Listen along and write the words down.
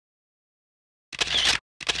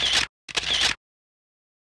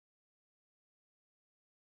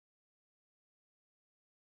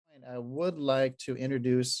I would like to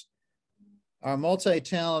introduce our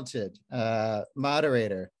multi-talented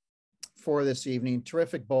moderator for this evening,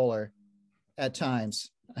 terrific bowler at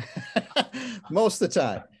times, most of the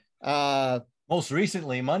time. Most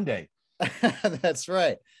recently, Monday. That's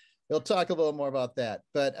right. We'll talk a little more about that.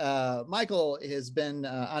 But Michael has been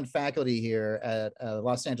on faculty here at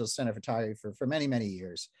Los Angeles Center of Photography for many, many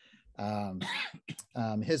years.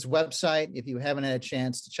 His website, if you haven't had a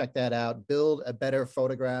chance to check that out,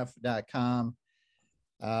 buildabetterphotograph.com.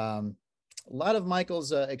 A lot of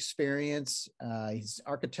Michael's experience, he's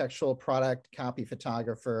architectural product copy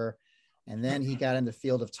photographer, and then he got into the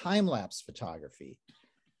field of time-lapse photography.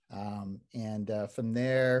 From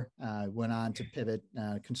there, went on to pivot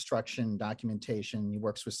construction documentation. He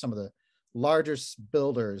works with some of the largest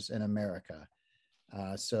builders in America.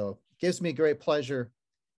 So it gives me great pleasure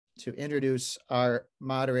to introduce our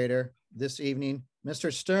moderator this evening.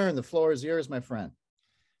 Mr. Stern, the floor is yours, my friend.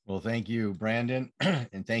 Well, thank you, Brandon,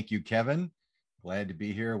 and thank you, Kevin. Glad to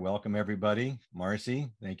be here. Welcome, everybody. Marcy,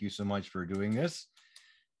 thank you so much for doing this.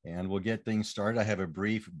 And we'll get things started. I have a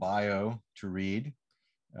brief bio to read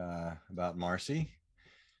about Marcy.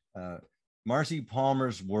 Marcy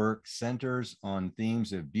Palmer's work centers on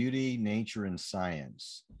themes of beauty, nature, and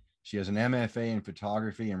science. She has an MFA in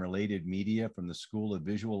photography and related media from the School of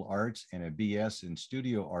Visual Arts and a BS in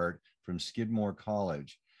studio art from Skidmore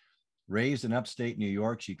College. Raised in upstate New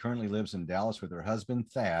York, she currently lives in Dallas with her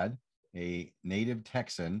husband, Thad, a native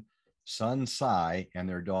Texan, son, Cy, and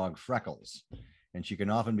their dog, Freckles. And she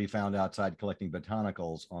can often be found outside collecting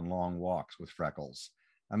botanicals on long walks with Freckles.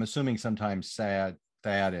 I'm assuming sometimes Thad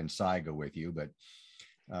and Cy go with you, but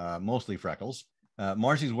mostly Freckles.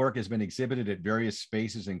 Marcy's work has been exhibited at various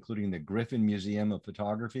spaces, including the Griffin Museum of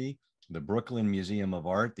Photography, the Brooklyn Museum of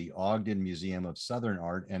Art, the Ogden Museum of Southern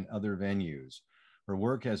Art, and other venues. Her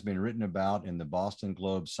work has been written about in the Boston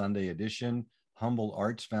Globe Sunday edition, Humble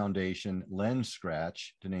Arts Foundation, Lens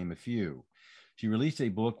Scratch, to name a few. She released a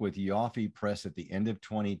book with Yoffe Press at the end of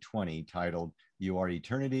 2020 titled You Are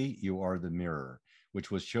Eternity, You Are the Mirror,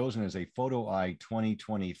 which was chosen as a Photo Eye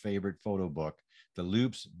 2020 favorite photo book, the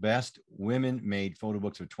Loop's best women-made photo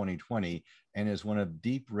books of 2020, and is one of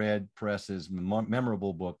Deep Red Press's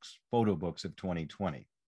memorable books, photo books of 2020.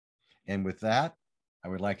 And with that, I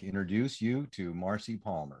would like to introduce you to Marcy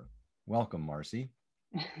Palmer. Welcome, Marcy.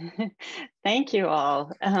 Thank you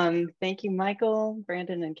all. Thank you, Michael,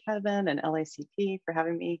 Brandon, and Kevin, and LACP for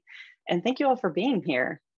having me. And thank you all for being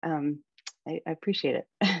here. I appreciate it.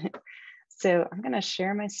 So I'm going to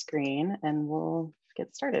share my screen and we'll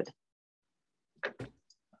get started.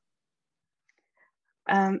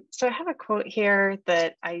 So I have a quote here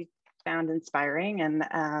that I found inspiring, and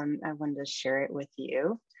I wanted to share it with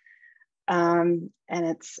you. And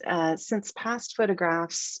it's, since past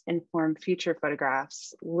photographs inform future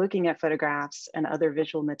photographs, looking at photographs and other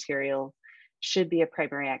visual material should be a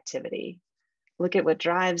primary activity. Look at what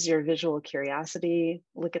drives your visual curiosity.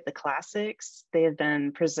 Look at the classics. They have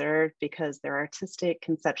been preserved because their artistic,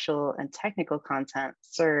 conceptual, and technical content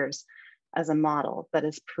serves as a model that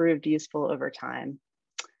has proved useful over time.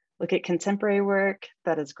 Look at contemporary work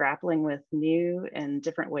that is grappling with new and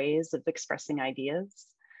different ways of expressing ideas.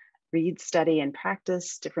 Read, study, and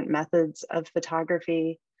practice different methods of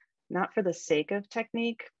photography, not for the sake of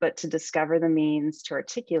technique, but to discover the means to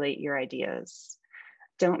articulate your ideas.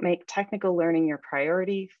 Don't make technical learning your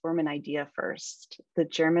priority, form an idea first. The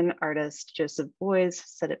German artist Joseph Beuys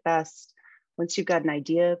said it best, once you've got an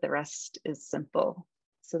idea, the rest is simple.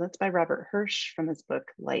 So that's by Robert Hirsch from his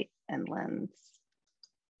book, Light and Lens.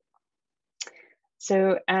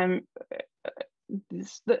 So the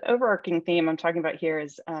overarching theme I'm talking about here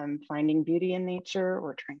is finding beauty in nature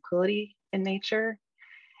or tranquility in nature.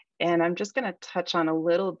 And I'm just going to touch on a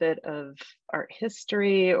little bit of art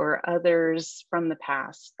history or others from the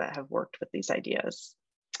past that have worked with these ideas.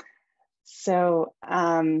 So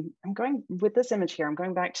I'm going with this image here, I'm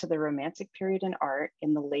going back to the Romantic period in art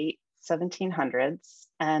in the late 1700s.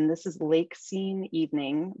 And this is Lake Scene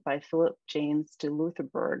Evening by Philip James de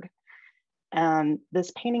Loutherbourg.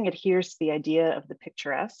 This painting adheres to the idea of the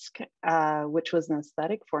picturesque, which was an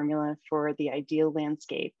aesthetic formula for the ideal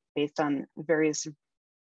landscape based on various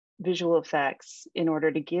visual effects in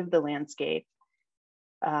order to give the landscape,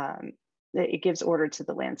 it gives order to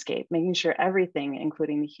the landscape, making sure everything,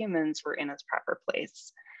 including the humans, were in its proper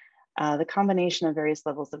place. The combination of various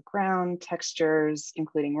levels of ground, textures,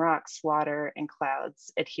 including rocks, water, and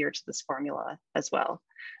clouds, adhere to this formula as well.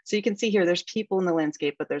 So you can see here, there's people in the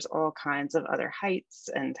landscape, but there's all kinds of other heights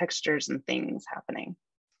and textures and things happening.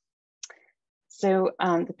 So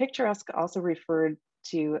the picturesque also referred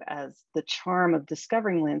to as the charm of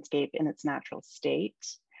discovering landscape in its natural state.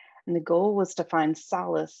 And the goal was to find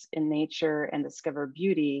solace in nature and discover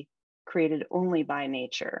beauty created only by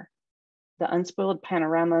nature. The unspoiled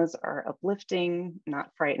panoramas are uplifting,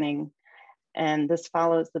 not frightening, and this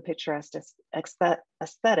follows the picturesque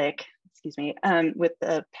aesthetic, with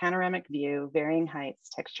a panoramic view, varying heights,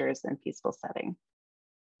 textures, and peaceful setting.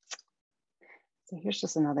 So here's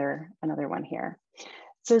just another one here.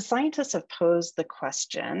 So scientists have posed the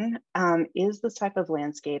question, is this type of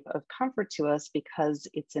landscape of comfort to us because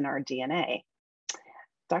it's in our DNA?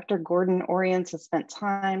 Dr. Gordon Oriens has spent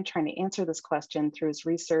time trying to answer this question through his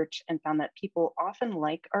research and found that people often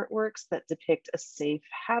like artworks that depict a safe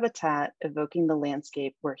habitat, evoking the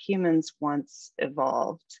landscape where humans once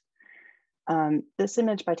evolved. This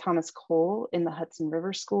image by Thomas Cole in the Hudson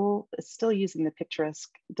River School is still using the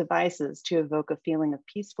picturesque devices to evoke a feeling of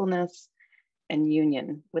peacefulness and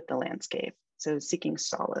union with the landscape. So seeking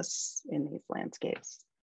solace in these landscapes.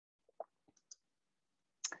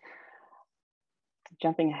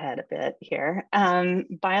 Jumping ahead a bit here,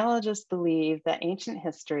 biologists believe that ancient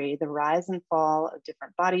history, the rise and fall of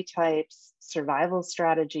different body types, survival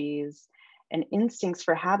strategies, and instincts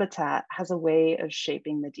for habitat has a way of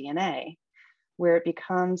shaping the DNA, where it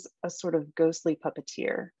becomes a sort of ghostly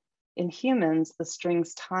puppeteer. In humans, the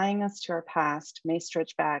strings tying us to our past may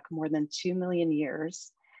stretch back more than 2 million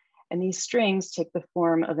years, and these strings take the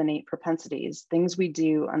form of innate propensities, things we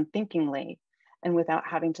do unthinkingly, and without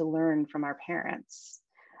having to learn from our parents.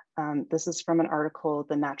 This is from an article,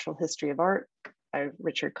 The Natural History of Art by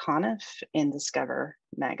Richard Conniff in Discover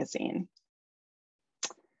magazine.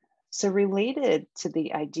 So related to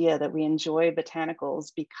the idea that we enjoy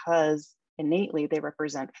botanicals because innately they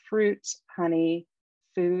represent fruit, honey,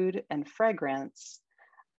 food, and fragrance,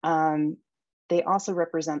 they also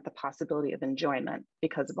represent the possibility of enjoyment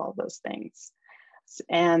because of all those things.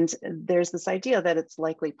 And there's this idea that it's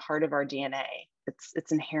likely part of our DNA.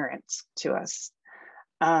 It's inherent to us.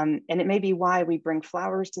 And it may be why we bring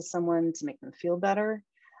flowers to someone to make them feel better.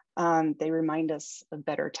 They remind us of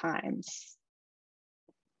better times.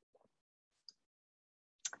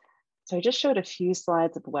 So I just showed a few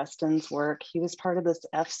slides of Weston's work. He was part of this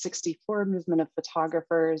F64 movement of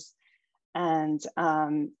photographers, and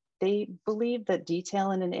they believe that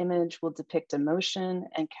detail in an image will depict emotion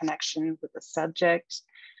and connection with the subject.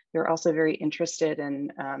 They're also very interested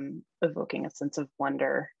in evoking a sense of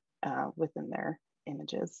wonder within their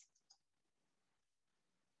images.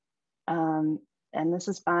 And this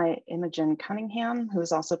is by Imogen Cunningham, who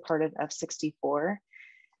is also part of F64.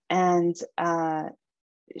 And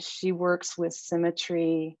she works with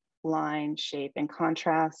symmetry, line, shape, and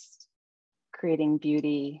contrast, creating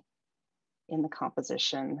beauty in the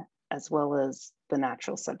composition, as well as the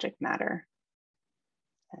natural subject matter.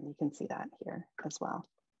 And you can see that here as well.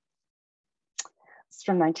 It's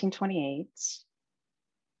from 1928.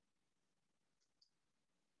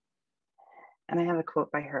 And I have a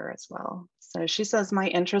quote by her as well. So she says, "My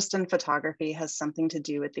interest in photography has something to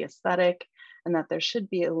do with the aesthetic and that there should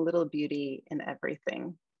be a little beauty in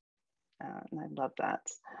everything." And I love that.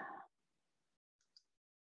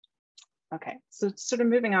 Okay, so sort of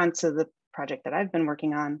moving on to the project that I've been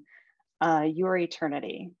working on, Your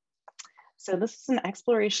Eternity. So this is an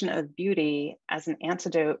exploration of beauty as an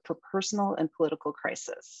antidote for personal and political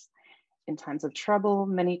crisis. In times of trouble,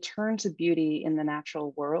 many turn to beauty in the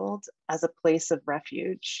natural world as a place of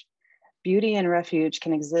refuge. Beauty and refuge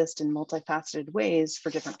can exist in multifaceted ways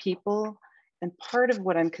for different people. And part of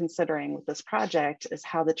what I'm considering with this project is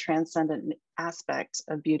how the transcendent aspect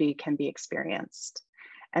of beauty can be experienced,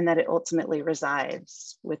 and that it ultimately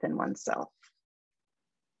resides within oneself.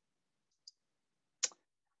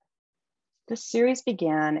 This series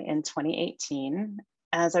began in 2018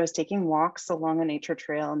 as I was taking walks along a nature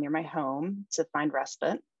trail near my home to find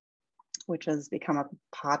respite, which has become a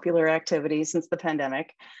popular activity since the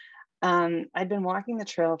pandemic. I'd been walking the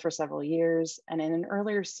trail for several years, and in an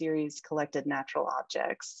earlier series collected natural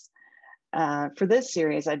objects. For this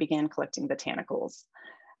series, I began collecting botanicals.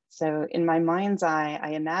 So in my mind's eye, I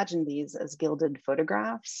imagined these as gilded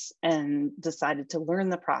photographs and decided to learn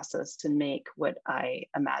the process to make what I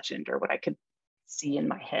imagined or what I could see in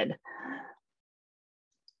my head.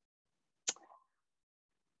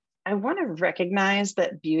 I want to recognize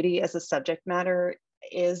that beauty as a subject matter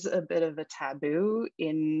is a bit of a taboo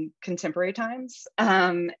in contemporary times.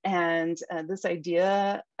 This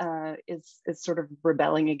idea is sort of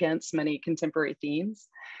rebelling against many contemporary themes.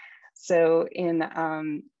 So in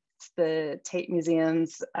the Tate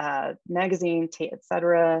Museum's magazine, Tate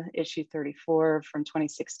Etc., issue 34 from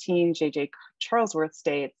 2016, J.J. Charlesworth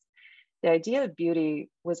states, "The idea of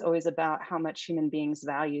beauty was always about how much human beings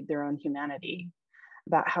valued their own humanity.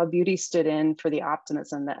 about how beauty stood in for the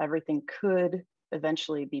optimism that everything could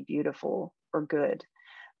eventually be beautiful or good.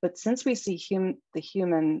 But since we see the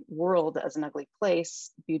human world as an ugly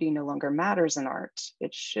place, beauty no longer matters in art.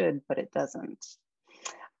 It should, but it doesn't.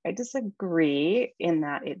 I disagree in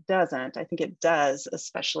that it doesn't. I think it does,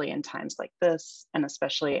 especially in times like this, and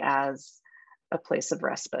especially as a place of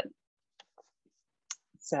respite.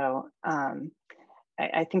 So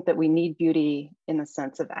I think that we need beauty in the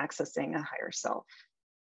sense of accessing a higher self.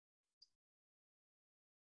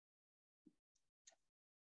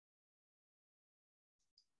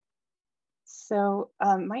 So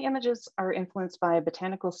my images are influenced by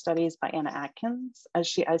botanical studies by Anna Atkins, as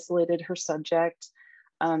she isolated her subject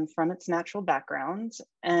from its natural background.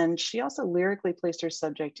 And she also lyrically placed her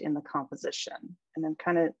subject in the composition. And I'm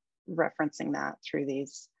kind of referencing that through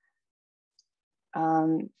these.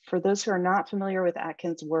 For those who are not familiar with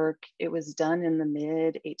Atkins' work, it was done in the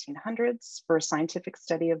mid 1800s for a scientific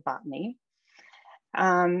study of botany.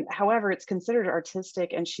 However, it's considered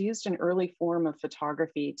artistic, and she used an early form of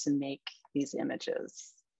photography to make these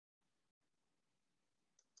images.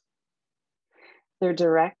 They're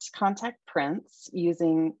direct contact prints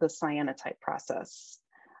using the cyanotype process.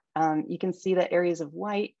 You can see that areas of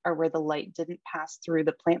white are where the light didn't pass through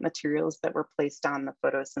the plant materials that were placed on the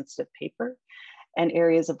photosensitive paper, and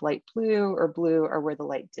areas of light blue or blue are where the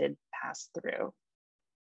light did pass through.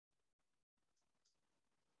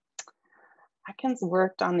 Atkins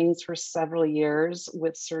worked on these for several years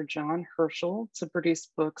with Sir John Herschel to produce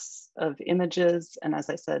books of images. And as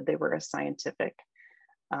I said, they were a scientific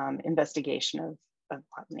investigation of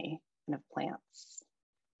botany and of plants.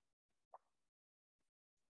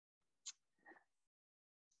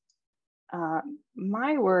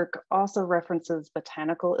 My work also references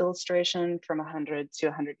botanical illustration from 100 to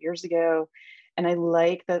 100 years ago. And I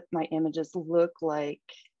like that my images look like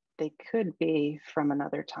they could be from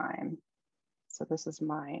another time. So this is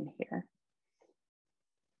mine here.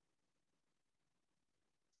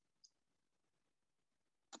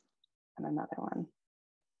 And another one.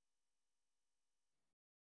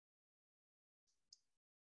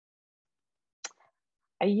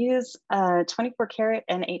 I use 24 karat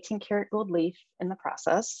and 18 karat gold leaf in the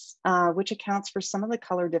process, which accounts for some of the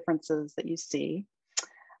color differences that you see.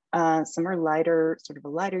 Some are lighter, sort of a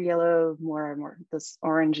lighter yellow, more this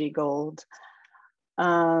orangey gold.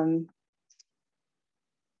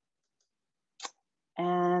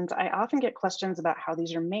 And I often get questions about how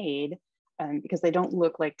these are made because they don't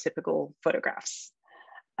look like typical photographs.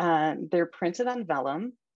 They're printed on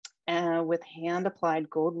vellum with hand applied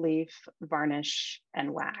gold leaf, varnish,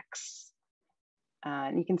 and wax.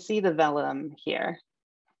 And you can see the vellum here.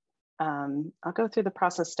 I'll go through the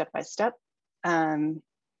process step by step.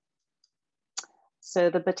 So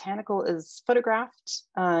the botanical is photographed,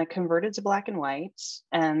 converted to black and white,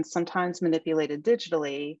 and sometimes manipulated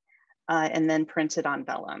digitally, and then printed on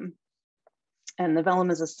vellum. And the vellum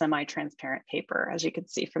is a semi-transparent paper. As you can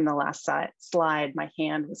see from the last slide, my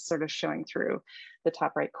hand was sort of showing through the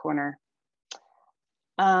top right corner.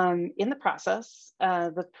 In the process,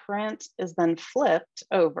 the print is then flipped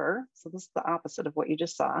over. So this is the opposite of what you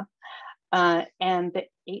just saw. And the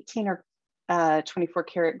 18 or 24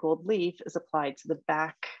 karat gold leaf is applied to the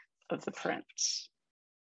back of the print.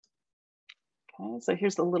 Okay, so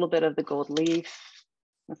here's a little bit of the gold leaf.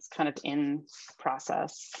 It's kind of in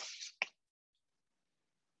process.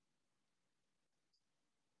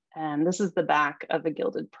 And this is the back of a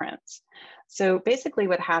gilded print. So basically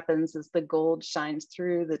what happens is the gold shines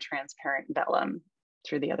through the transparent vellum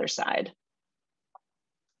through the other side.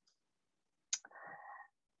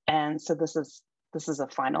 And so this is a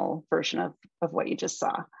final version of what you just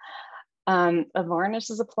saw. A varnish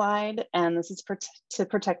is applied, and this is to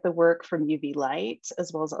protect the work from UV light,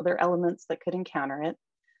 as well as other elements that could encounter it.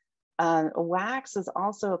 A wax is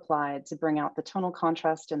also applied to bring out the tonal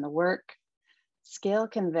contrast in the work. Scale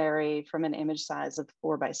can vary from an image size of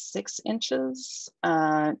 4 by 6 inches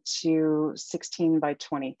to 16 by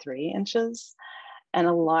 23 inches. And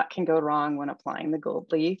a lot can go wrong when applying the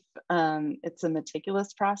gold leaf. It's a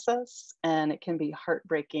meticulous process, and it can be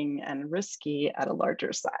heartbreaking and risky at a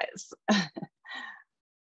larger size.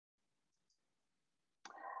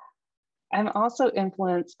 I'm also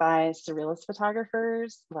influenced by surrealist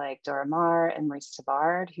photographers like Dora Maar and Maurice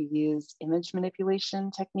Tabard, who use image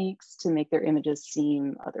manipulation techniques to make their images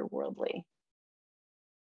seem otherworldly.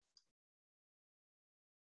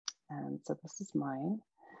 And so this is mine.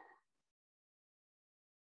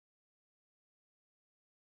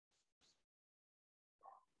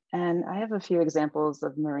 And I have a few examples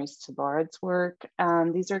of Maurice Tabard's work.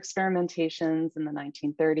 These are experimentations in the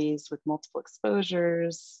 1930s with multiple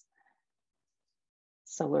exposures.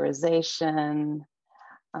 solarization.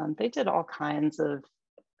 They did all kinds of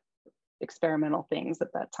experimental things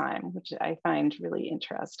at that time, which I find really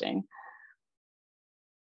interesting.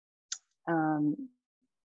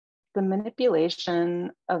 The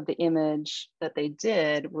manipulation of the image that they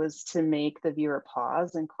did was to make the viewer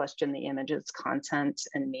pause and question the image's content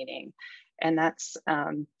and meaning. And that's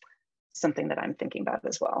something that I'm thinking about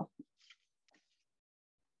as well.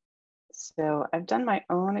 So I've done my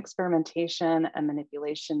own experimentation and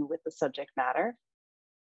manipulation with the subject matter.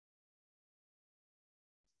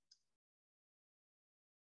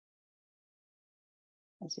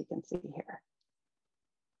 As you can see here.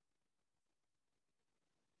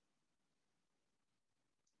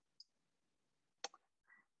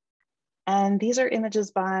 And these are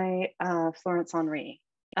images by Florence Henry,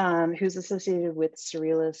 who's associated with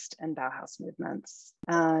Surrealist and Bauhaus movements.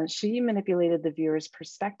 She manipulated the viewer's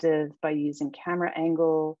perspective by using camera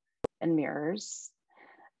angle and mirrors.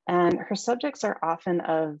 And her subjects are often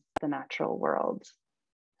of the natural world.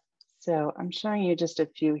 So I'm showing you just a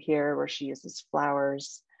few here where she uses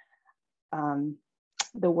flowers.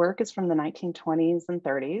 The work is from the 1920s and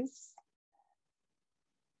 30s.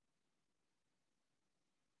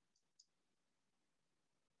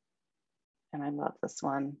 And I love this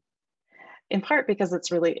one, in part because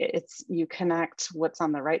you connect what's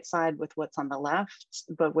on the right side with what's on the left,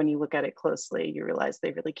 but when you look at it closely, you realize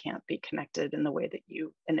they really can't be connected in the way that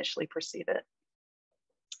you initially perceive it.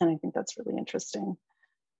 And I think that's really interesting.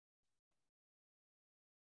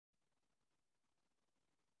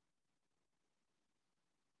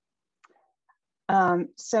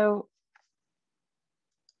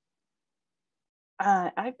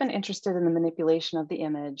 I've been interested in the manipulation of the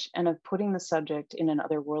image and of putting the subject in an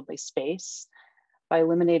otherworldly space by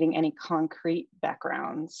eliminating any concrete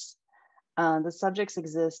backgrounds. The subjects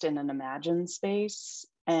exist in an imagined space,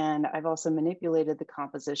 and I've also manipulated the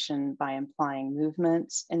composition by implying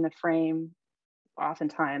movement in the frame,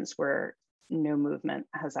 oftentimes where no movement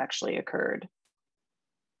has actually occurred.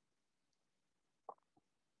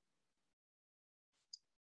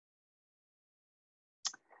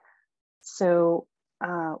 So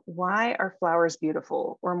why are flowers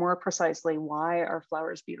beautiful? Or more precisely, why are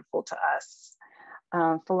flowers beautiful to us?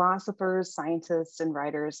 Philosophers, scientists, and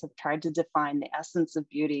writers have tried to define the essence of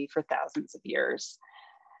beauty for thousands of years.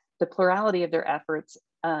 The plurality of their efforts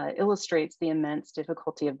illustrates the immense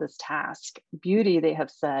difficulty of this task. Beauty, they have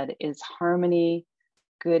said, is harmony,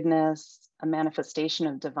 goodness, a manifestation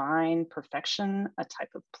of divine perfection, a type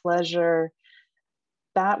of pleasure,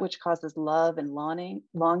 that which causes love and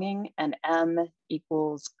longing, and M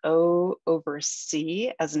equals O over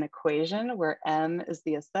C as an equation, where M is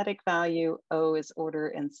the aesthetic value, O is order,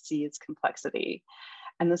 and C is complexity.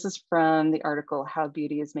 And this is from the article, How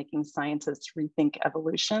Beauty is Making Scientists Rethink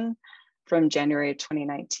Evolution, from January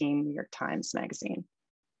 2019, New York Times Magazine.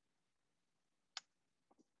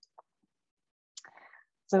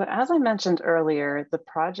 So as I mentioned earlier, the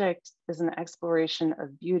project is an exploration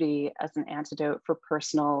of beauty as an antidote for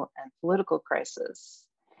personal and political crisis.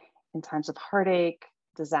 In times of heartache,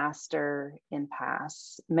 disaster,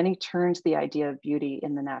 impasse, many turn to the idea of beauty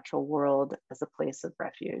in the natural world as a place of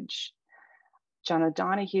refuge. John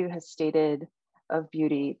O'Donohue has stated of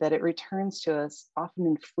beauty that it returns to us often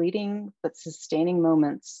in fleeting but sustaining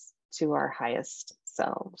moments to our highest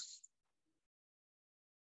selves.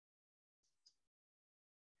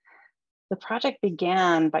 The project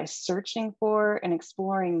began by searching for and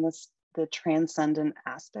exploring the transcendent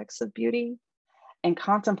aspects of beauty and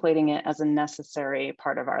contemplating it as a necessary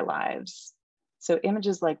part of our lives. So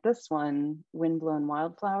images like this one, Windblown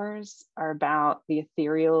Wildflowers, are about the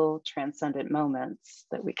ethereal, transcendent moments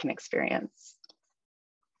that we can experience.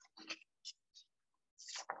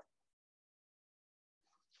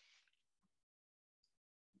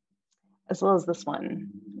 As well as this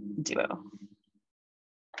one, Duo.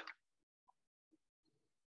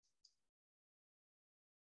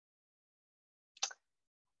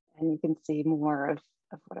 And you can see more of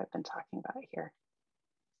what I've been talking about here.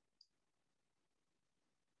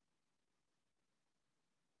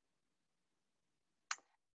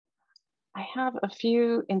 I have a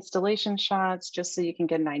few installation shots just so you can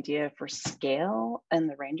get an idea for scale and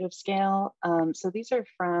the range of scale. So these are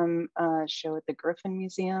from a show at the Griffin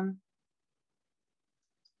Museum.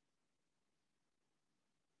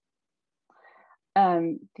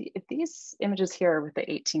 These images here are with the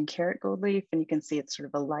 18 karat gold leaf, and you can see it's sort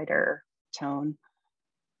of a lighter tone.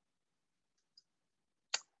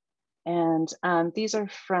 And these are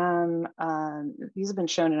from, these have been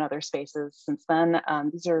shown in other spaces since then.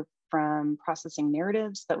 These are from Processing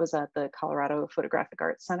Narratives that was at the Colorado Photographic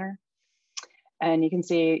Arts Center. And you can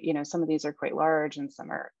see, you know, some of these are quite large and some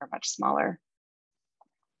are much smaller.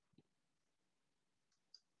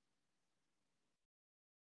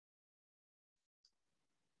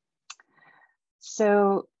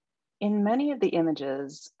 So in many of the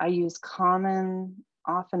images, I use common,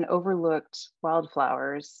 often overlooked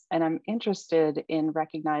wildflowers, and I'm interested in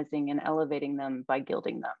recognizing and elevating them by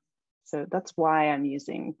gilding them. So that's why I'm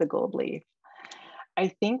using the gold leaf. I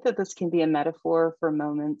think that this can be a metaphor for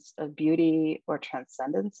moments of beauty or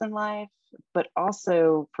transcendence in life, but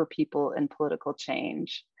also for people in political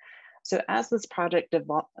change. So as this project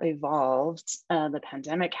evolved, the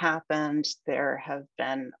pandemic happened. There have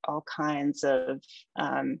been all kinds of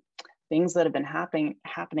things that have been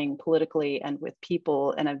happening politically and with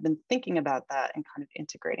people. And I've been thinking about that and kind of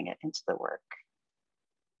integrating it into the work.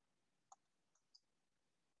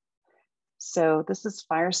 So this is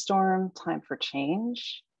Firestorm, Time for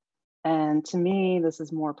Change. And to me, this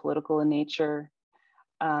is more political in nature.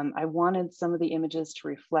 I wanted some of the images to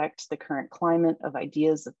reflect the current climate of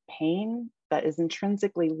ideas of pain that is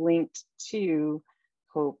intrinsically linked to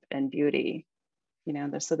hope and beauty. You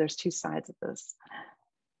know, so there's two sides of this.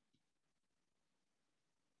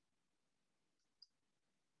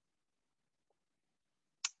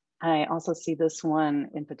 I also see this one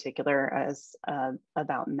in particular as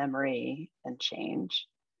about memory and change,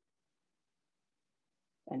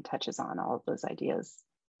 and touches on all of those ideas.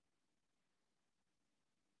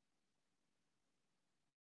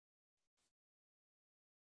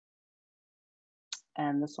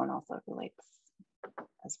 And this one also relates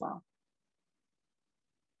as well.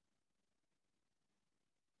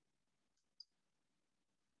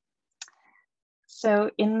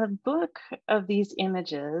 So in the book of these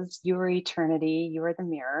images, Your Eternity, You Are the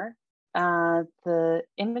Mirror, the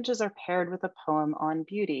images are paired with a poem on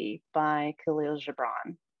beauty by Khalil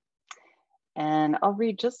Gibran. And I'll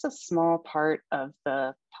read just a small part of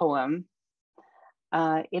the poem.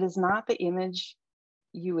 It is not the image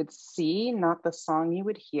you would see, not the song you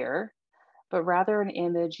would hear, but rather an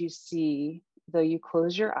image you see, though you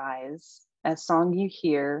close your eyes, a song you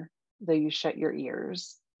hear, though you shut your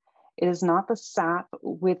ears. It is not the sap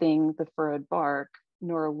withing the furrowed bark,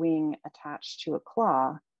 nor a wing attached to a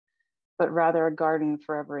claw, but rather a garden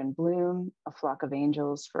forever in bloom, a flock of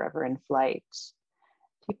angels forever in flight.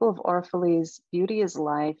 People of Orphalese, beauty is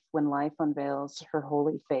life when life unveils her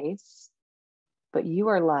holy face, but you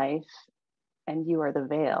are life and you are the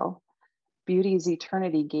veil. Beauty is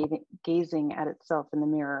eternity gazing at itself in the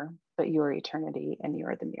mirror, but you are eternity and you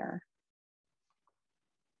are the mirror.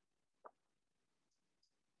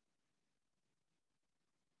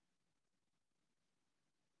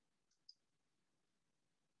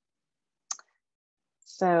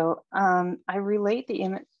 So I relate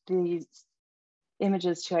these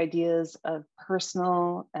images to ideas of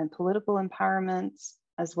personal and political empowerment,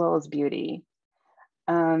 as well as beauty.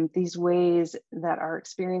 These ways that our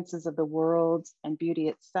experiences of the world and beauty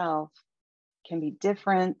itself can be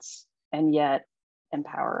different and yet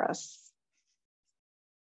empower us.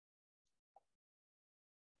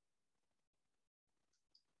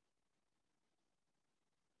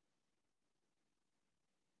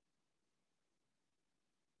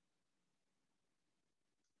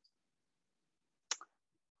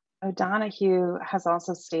 O'Donoghue has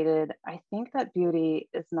also stated, I think that beauty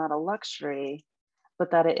is not a luxury,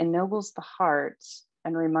 but that it ennobles the heart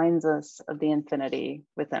and reminds us of the infinity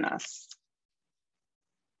within us.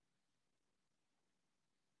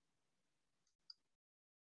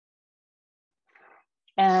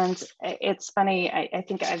 And it's funny, I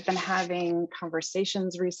think I've been having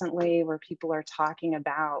conversations recently where people are talking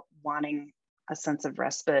about wanting a sense of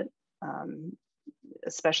respite,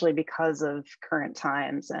 especially because of current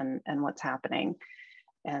times and what's happening.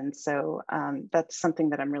 And so that's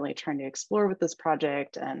something that I'm really trying to explore with this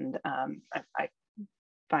project, and I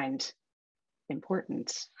find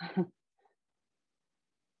important.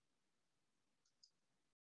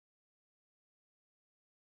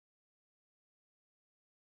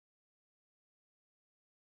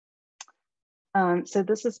 So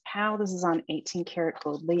this is POW, this is on 18 karat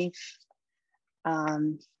gold leaf.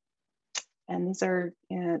 And these are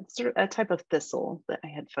sort of a type of thistle that I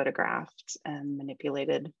had photographed and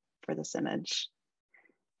manipulated for this image.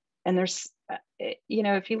 And there's,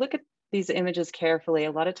 if you look at these images carefully,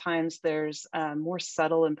 a lot of times there's more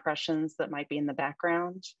subtle impressions that might be in the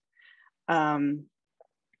background.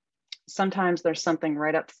 Sometimes there's something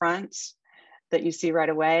right up front that you see right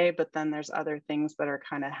away, but then there's other things that are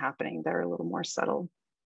kind of happening that are a little more subtle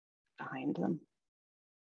behind them.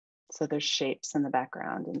 So there's shapes in the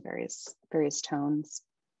background in various tones.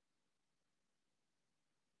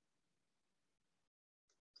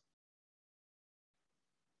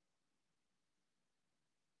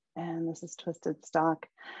 and this is twisted stalk.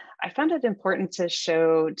 I found it important to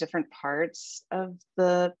show different parts of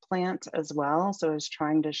the plant as well. So I was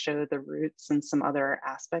trying to show the roots and some other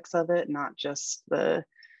aspects of it, not just the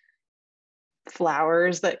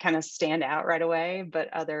flowers that kind of stand out right away,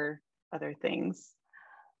 but other things.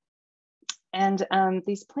 And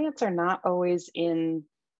these plants are not always in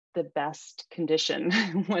the best condition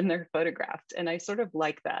when they're photographed. And I sort of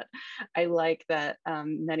like that. I like that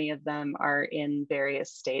many of them are in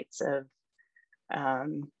various states of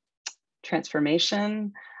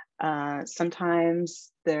transformation.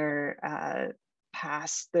 Sometimes they're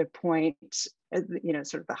past the point, sort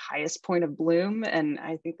of the highest point of bloom. And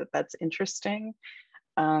I think that that's interesting.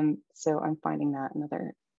 So I'm finding that in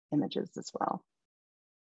other images as well.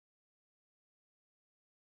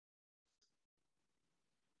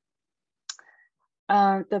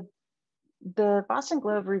 The Boston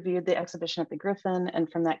Globe reviewed the exhibition at the Griffin, and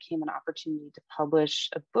from that came an opportunity to publish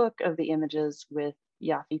a book of the images with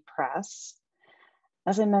Yaffe Press.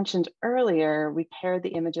 As I mentioned earlier, we paired the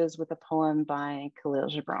images with a poem by Khalil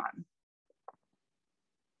Gibran.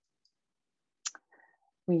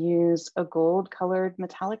 We use a gold-colored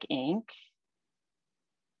metallic ink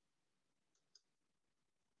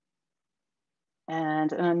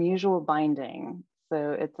and an unusual binding.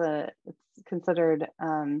 So it's considered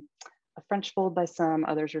a French fold by some,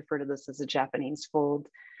 others refer to this as a Japanese fold.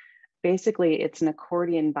 Basically, it's an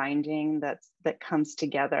accordion binding that comes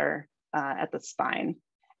together at the spine.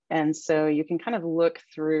 And so you can kind of look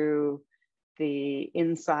through the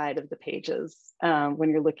inside of the pages when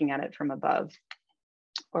you're looking at it from above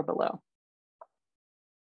or below.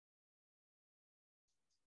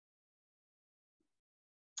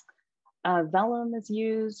 Vellum is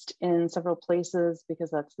used in several places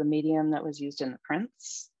because that's the medium that was used in the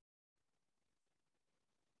prints.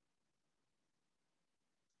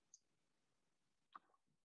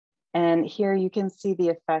 And here you can see the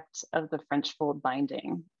effect of the French fold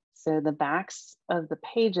binding. So the backs of the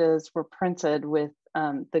pages were printed with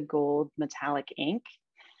the gold metallic ink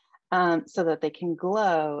so that they can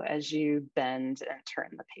glow as you bend and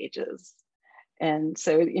turn the pages. And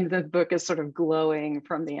so the book is sort of glowing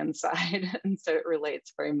from the inside. And so it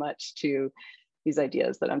relates very much to these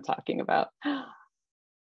ideas that I'm talking about.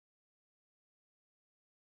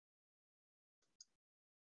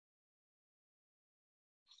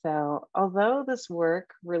 So although this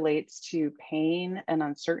work relates to pain and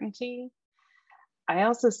uncertainty, I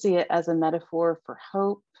also see it as a metaphor for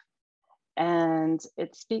hope, and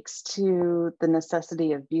it speaks to the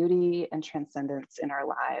necessity of beauty and transcendence in our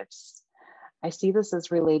lives. I see this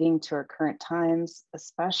as relating to our current times,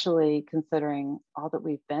 especially considering all that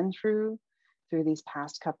we've been through these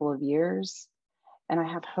past couple of years, and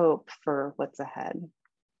I have hope for what's ahead.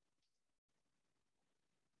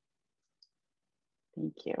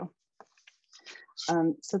 Thank you.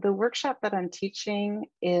 So the workshop that I'm teaching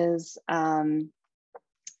is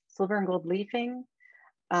silver and gold leafing,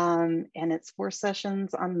 and it's 4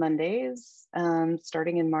 sessions on Mondays,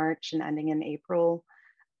 starting in March and ending in April.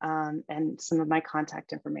 And some of my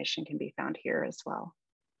contact information can be found here as well.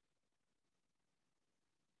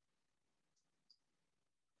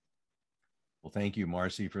 Well, thank you,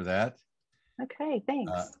 Marcy, for that. Okay,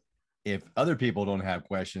 thanks. If other people don't have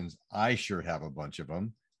questions, I sure have a bunch of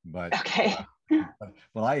them, but okay.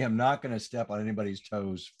 Well, I am not going to step on anybody's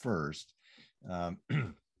toes first.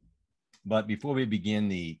 But before we begin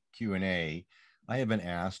the Q&A, I have been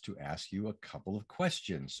asked to ask you a couple of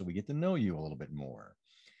questions so we get to know you a little bit more.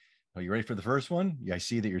 Are you ready for the first one? Yeah, I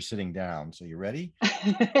see that you're sitting down. So you ready?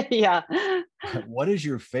 Yeah. What is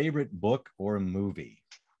your favorite book or movie?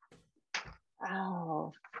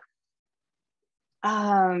 Oh.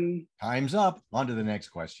 Time's up. On to the next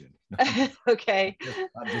question. Okay.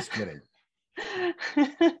 I'm just kidding.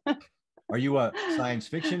 Are you a science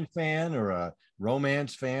fiction fan or a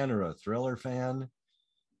romance fan or a thriller fan?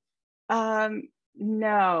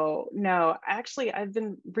 No. Actually, I've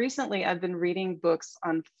been reading books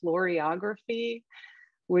on florography,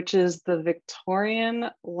 which is the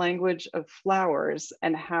Victorian language of flowers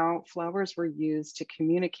and how flowers were used to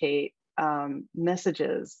communicate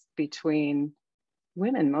messages between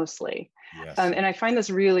women mostly. Yes. And I find this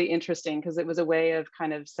really interesting because it was a way of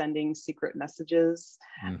kind of sending secret messages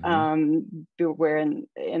where in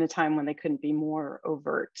a time when they couldn't be more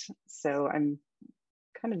overt. So I'm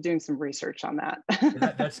kind of doing some research on that.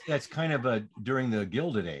 that's kind of during the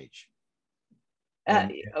Gilded Age.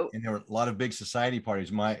 And there were a lot of big society parties.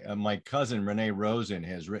 My cousin Renee Rosen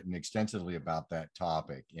has written extensively about that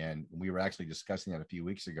topic, and we were actually discussing that a few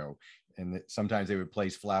weeks ago. And that sometimes they would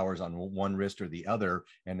place flowers on one wrist or the other,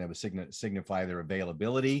 and that would signify their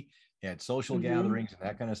availability. at social gatherings and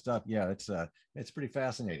that kind of stuff. Yeah, it's pretty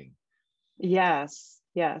fascinating. Yes,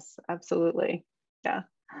 yes, absolutely. Yeah.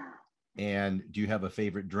 And do you have a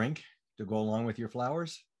favorite drink to go along with your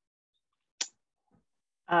flowers?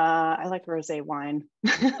 I like rosé wine.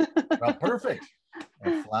 Well, perfect.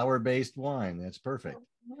 A flower-based wine. That's perfect.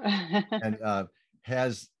 And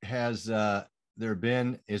has there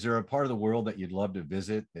been, is there a part of the world that you'd love to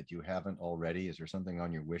visit that you haven't already? Is there something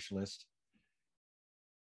on your wish list?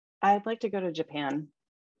 I'd like to go to Japan.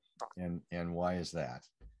 And why is that?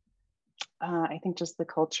 I think just the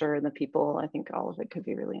culture and the people, I think all of it could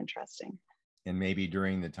be really interesting. And maybe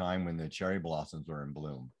during the time when the cherry blossoms were in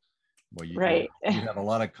bloom. Well, Right. you have a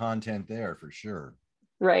lot of content there for sure.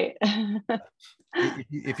 Right.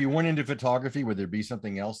 If you went into photography, would there be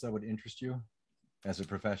something else that would interest you as a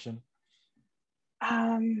profession?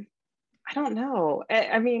 I don't know.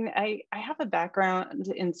 I mean, I have a background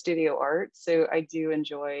in studio art, so I do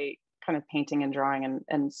enjoy kind of painting and drawing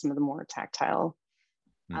and some of the more tactile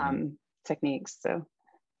techniques. So,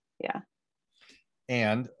 yeah.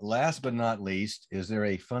 And last but not least, is there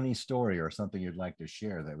a funny story or something you'd like to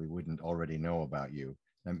share that we wouldn't already know about you?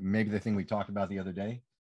 And maybe the thing we talked about the other day?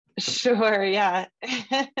 Sure, yeah.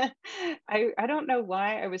 I don't know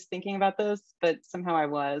why I was thinking about this, but somehow I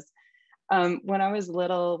was. When I was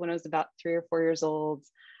little, when I was about 3 or 4 years old,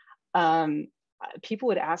 people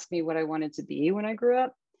would ask me what I wanted to be when I grew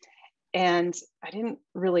up. And I didn't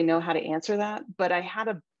really know how to answer that, but I had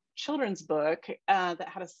a children's book that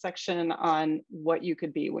had a section on what you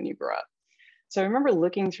could be when you grow up. So I remember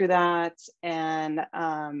looking through that, and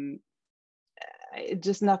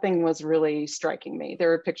just nothing was really striking me. There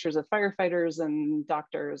were pictures of firefighters and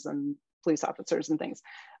doctors and police officers and things.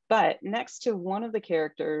 But next to one of the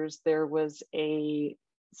characters, there was a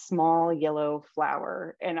small yellow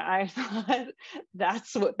flower. And I thought,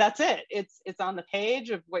 that's it. It's on the page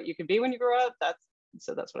of what you could be when you grow up. That's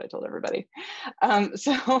what I told everybody.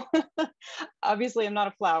 So obviously I'm not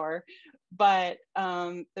a flower, but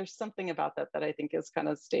there's something about that I think has kind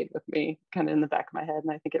of stayed with me kind of in the back of my head.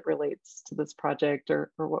 And I think it relates to this project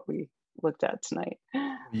or what we looked at tonight.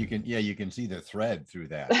 You can see the thread through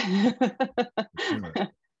that. Sure.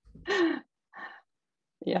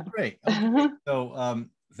 Yeah. Great. Okay. So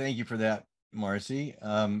thank you for that, Marcy.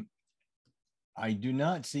 I do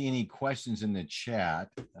not see any questions in the chat.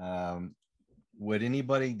 Does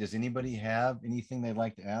anybody have anything they'd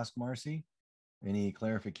like to ask Marcy? Any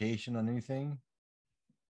clarification on anything?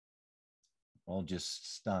 All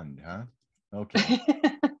just stunned, huh? Okay.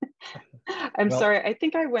 I'm sorry. I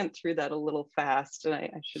think I went through that a little fast, and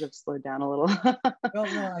I should have slowed down a little. Well,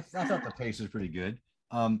 no, I thought the pace was pretty good.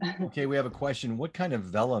 Okay, we have a question. What kind of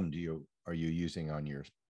vellum are you using on your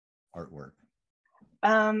artwork?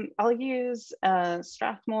 I'll use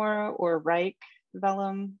Strathmore or Reich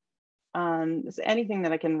vellum. Anything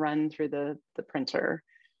that I can run through the printer.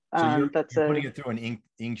 So you're putting it through an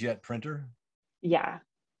inkjet printer? Yeah.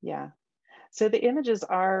 So the images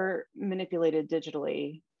are manipulated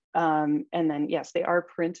digitally. And then, yes, they are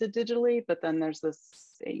printed digitally, but then there's this,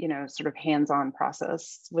 sort of hands-on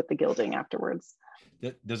process with the gilding afterwards.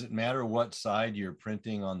 Does it matter what side you're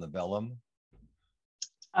printing on the vellum?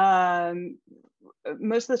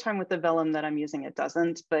 Most of the time with the vellum that I'm using, it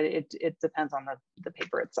doesn't, but it depends on the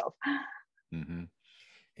paper itself. Mm-hmm.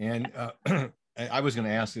 And I was going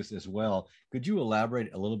to ask this as well. Could you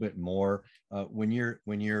elaborate a little bit more when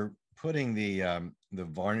you're putting the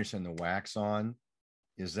varnish and the wax on?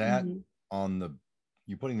 Is that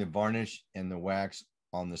you're putting the varnish and the wax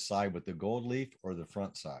on the side with the gold leaf or the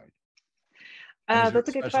front side? That's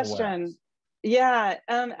a good question. Wax? Yeah,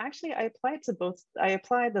 actually, I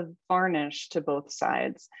apply the varnish to both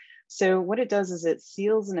sides. So what it does is it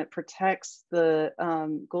seals and it protects the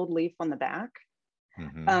gold leaf on the back,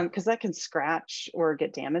 because that can scratch or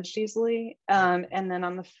get damaged easily. And then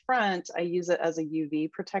on the front, I use it as a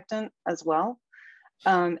UV protectant as well.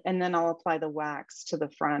 And then I'll apply the wax to the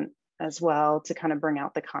front as well to kind of bring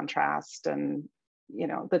out the contrast and,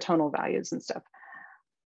 the tonal values and stuff.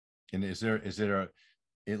 And is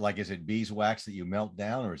it beeswax that you melt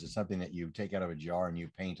down, or is it something that you take out of a jar and you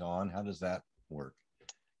paint on? How does that work?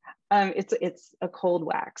 It's a cold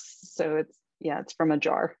wax. So it's from a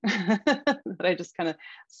jar that I just kind of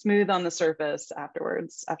smooth on the surface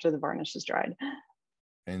afterwards, after the varnish is dried.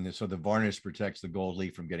 And so the varnish protects the gold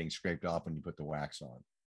leaf from getting scraped off when you put the wax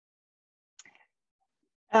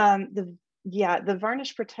on. The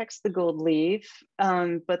varnish protects the gold leaf,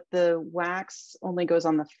 but the wax only goes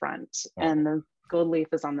on the front and the gold leaf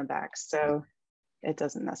is on the back. So it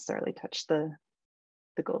doesn't necessarily touch the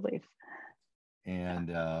gold leaf.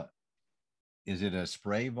 And is it a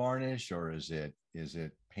spray varnish or is it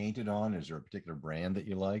it painted on? Is there a particular brand that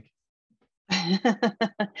you like? I'm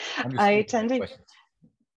just I thinking tend of to, questions.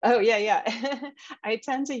 oh yeah, yeah. I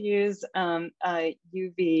tend to use a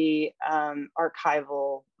UV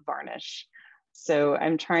archival varnish. So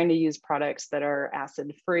I'm trying to use products that are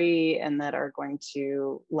acid free and that are going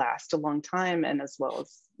to last a long time, and as well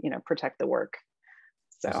as, you know, protect the work.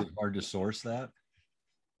 Is So it hard to source that?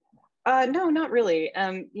 no, not really.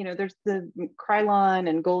 You know, there's the Krylon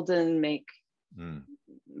and Golden make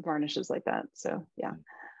varnishes like that. So yeah.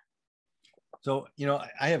 So, you know,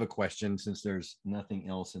 I have a question since there's nothing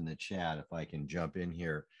else in the chat, if I can jump in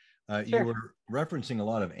here. You Sure. were referencing a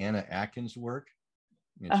lot of Anna Atkins' work,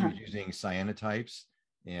 and she was using cyanotypes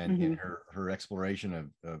and in her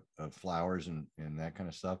exploration of flowers and that kind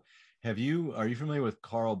of stuff. Are you familiar with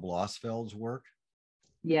Carl Blossfeld's work?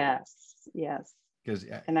 Yes, yes. Because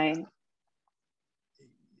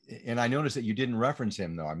And I noticed that you didn't reference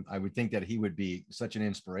him, though. I would think that he would be such an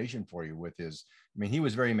inspiration for you with his, I mean, he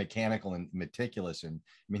was very mechanical and meticulous. And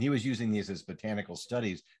I mean, he was using these as botanical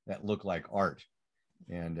studies that look like art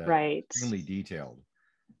and right. extremely detailed.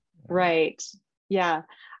 Right. Yeah.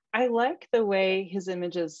 I like the way his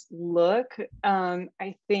images look.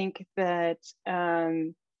 I think that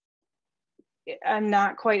I'm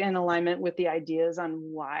not quite in alignment with the ideas on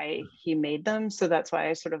why he made them. So that's why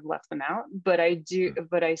I sort of left them out. But I do,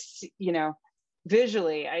 but I see, you know,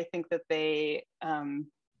 visually, I think that they're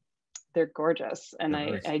gorgeous. And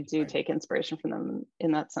I do take inspiration from them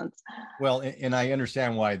in that sense. Well, and I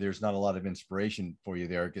understand why there's not a lot of inspiration for you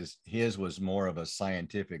there, because his was more of a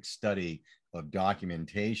scientific study of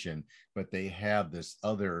documentation, but they have this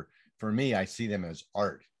other, for me, I see them as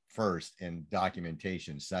art first and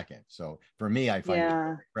documentation second. So for me, I find it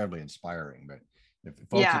incredibly inspiring. But if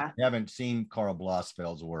folks haven't seen Carl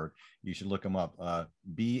Blossfeld's work, you should look him up.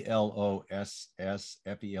 Blossfeld,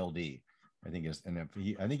 I think is, and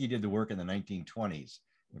I think he did the work in the 1920s,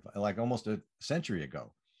 like almost a century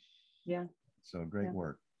ago. Yeah. So great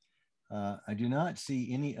work. I do not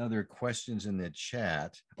see any other questions in the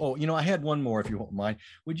chat. Oh, you know, I had one more, if you won't mind.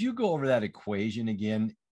 Would you go over that equation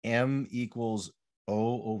again? M equals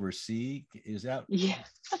O over C. Is that? Yeah,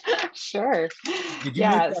 sure. Did you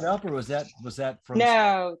make that up, or was that from?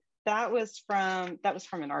 No, that was from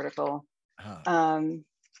an article.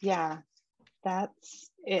 Yeah,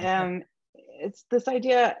 that's it's this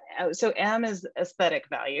idea. So M is aesthetic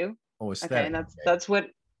value. Oh, aesthetic. Okay, and that's what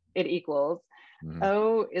it equals.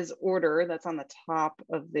 O is order. That's on the top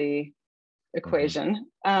of the equation.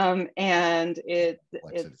 And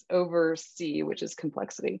it's over C, which is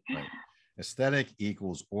complexity. Right. Aesthetic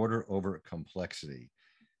equals order over complexity.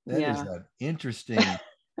 That is an interesting.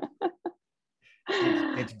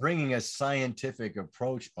 It's bringing a scientific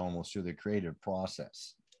approach almost to the creative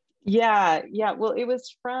process. Yeah. Well, it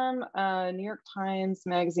was from a New York Times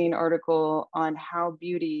Magazine article on how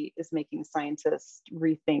beauty is making scientists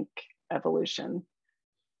rethink evolution.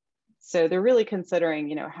 So they're really considering,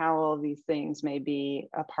 you know, how all these things may be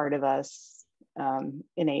a part of us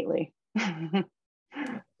innately.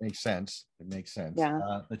 Makes sense. It makes sense.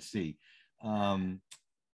 Yeah. Let's see. Can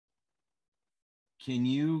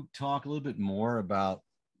you talk a little bit more about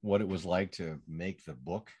what it was like to make the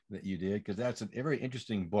book that you did? Because that's a very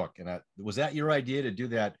interesting book. And was that your idea to do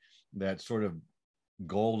that sort of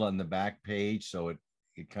gold on the back page, so it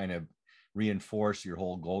kind of reinforced your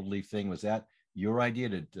whole gold leaf thing? Was that your idea?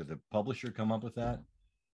 Did the publisher come up with that?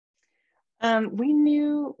 We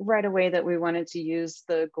knew right away that we wanted to use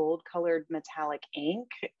the gold colored metallic ink,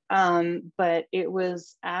 but it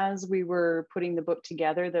was as we were putting the book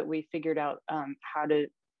together that we figured out how to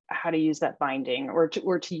use that binding or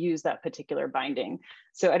to use that particular binding.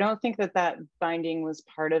 So I don't think that binding was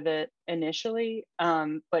part of it initially,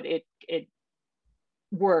 but it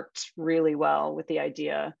worked really well with the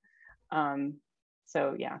idea.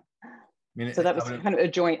 So yeah. I mean, so that was kind of a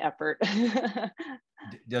joint effort.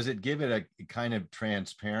 Does it give it a kind of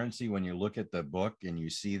transparency when you look at the book and you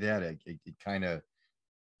see that it kind of,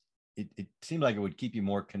 it seemed like it would keep you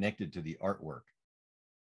more connected to the artwork?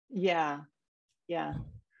 Yeah.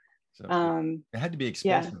 So it had to be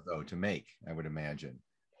expensive though to make, I would imagine.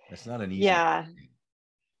 That's not an easy thing.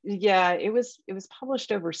 Yeah, it was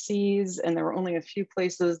published overseas, and there were only a few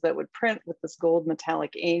places that would print with this gold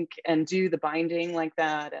metallic ink and do the binding like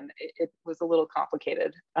that, and it was a little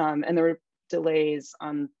complicated. And there were delays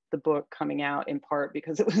on the book coming out in part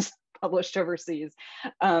because it was published overseas.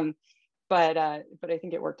 But I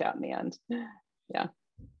think it worked out in the end. Yeah.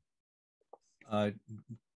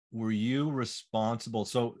 Were you responsible?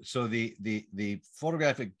 So the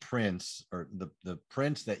photographic prints, or the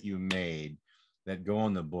prints that you made that go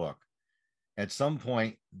in the book, at some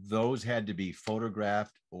point, those had to be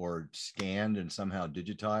photographed or scanned and somehow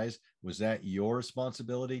digitized. Was that your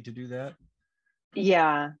responsibility to do that?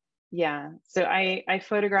 Yeah, yeah. So I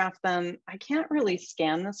photographed them. I can't really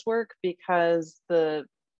scan this work because the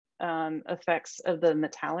effects of the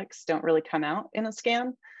metallics don't really come out in a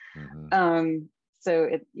scan. So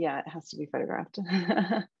it has to be photographed.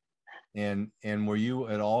 And were you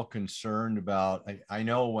at all concerned about, I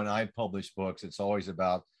know when I publish books, it's always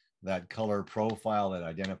about that color profile that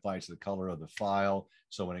identifies the color of the file.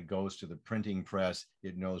 So when it goes to the printing press,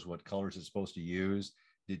 it knows what colors it's supposed to use.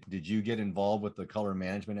 Did you get involved with the color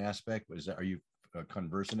management aspect? Are you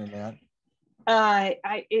conversant in that?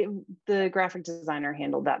 The graphic designer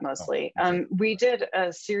handled that mostly. Oh, okay. We did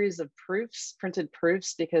a series of proofs, printed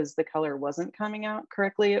proofs, because the color wasn't coming out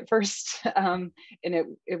correctly at first, and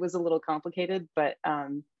it was a little complicated, but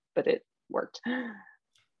it worked.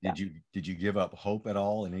 Did you give up hope at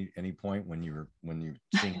all at any point when you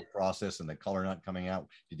seeing the process and the color not coming out?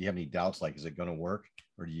 Did you have any doubts, like, is it going to work,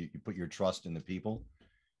 or do you put your trust in the people?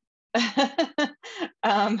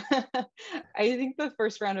 I think the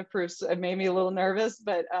first round of proofs made me a little nervous,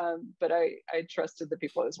 but I trusted the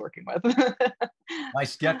people I was working with. My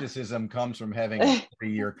skepticism comes from having a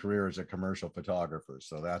 3-year career as a commercial photographer,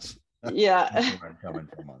 so that's yeah, where I'm coming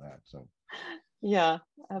from on that. So yeah,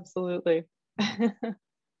 absolutely. I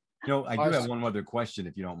do have one other question,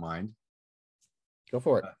 if you don't mind. Go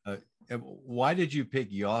for it. Why did you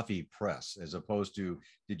pick Yaffe Press as opposed to,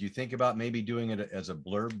 did you think about maybe doing it as a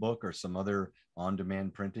blurb book or some other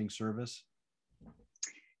on-demand printing service?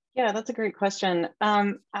 Yeah, that's a great question.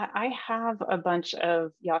 I have a bunch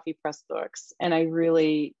of Yaffe Press books, and I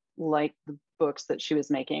really like the books that she was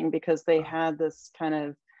making because they had this kind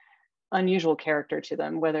of unusual character to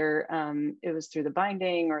them, whether it was through the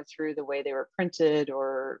binding or through the way they were printed,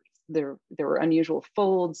 or there were unusual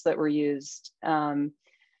folds that were used.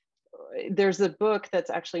 There's a book that's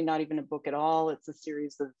actually not even a book at all. It's a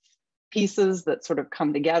series of pieces that sort of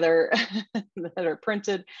come together that are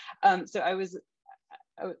printed. So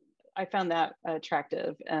I found that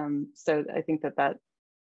attractive. So I think that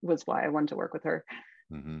was why I wanted to work with her.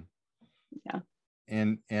 Mm-hmm. Yeah.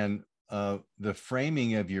 And the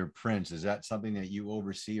framing of your prints, is that something that you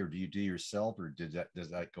oversee, or do you do yourself, or does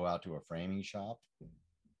that go out to a framing shop?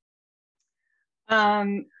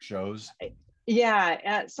 Shows?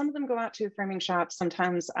 Yeah, some of them go out to a framing shop.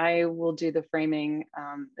 Sometimes I will do the framing.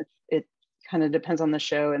 It kind of depends on the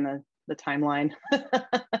show and the timeline.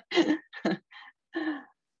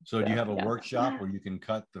 So do you have a workshop where you can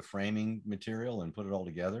cut the framing material and put it all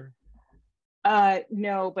together?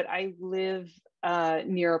 No, but I live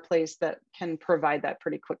near a place that can provide that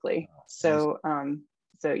pretty quickly. So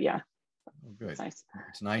yeah. Oh, good.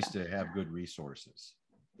 It's nice to have good resources.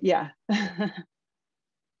 Yeah.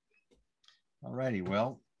 All righty.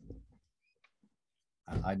 Well,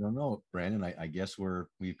 I don't know, Brandon. I guess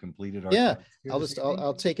we've completed our. Yeah,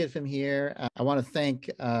 I'll take it from here. I want to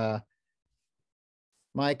thank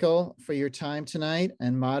Michael for your time tonight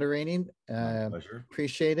and moderating. Pleasure.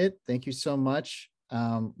 Appreciate it. Thank you so much.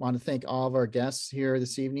 Want to thank all of our guests here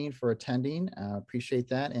this evening for attending. Appreciate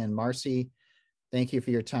that. And Marcy, thank you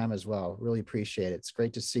for your time as well. Really appreciate it. It's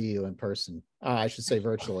great to see you in person. I should say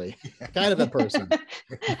virtually, kind of in person.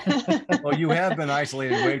 Well, you have been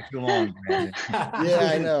isolated way too long, Brandon.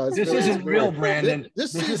 Yeah, I know. This isn't real, Brandon.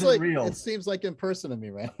 This seems isn't like real. It seems like in person to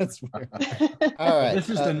me, right? That's weird. All right. This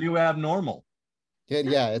is the new abnormal.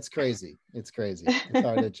 Yeah, it's crazy. It's crazy. It's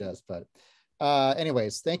hard to adjust, but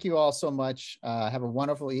anyways, thank you all so much. Have a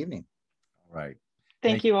wonderful evening. All right.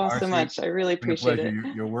 Thank you all Marcy. so much. I really appreciate it.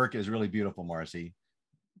 Your work is really beautiful, Marcy.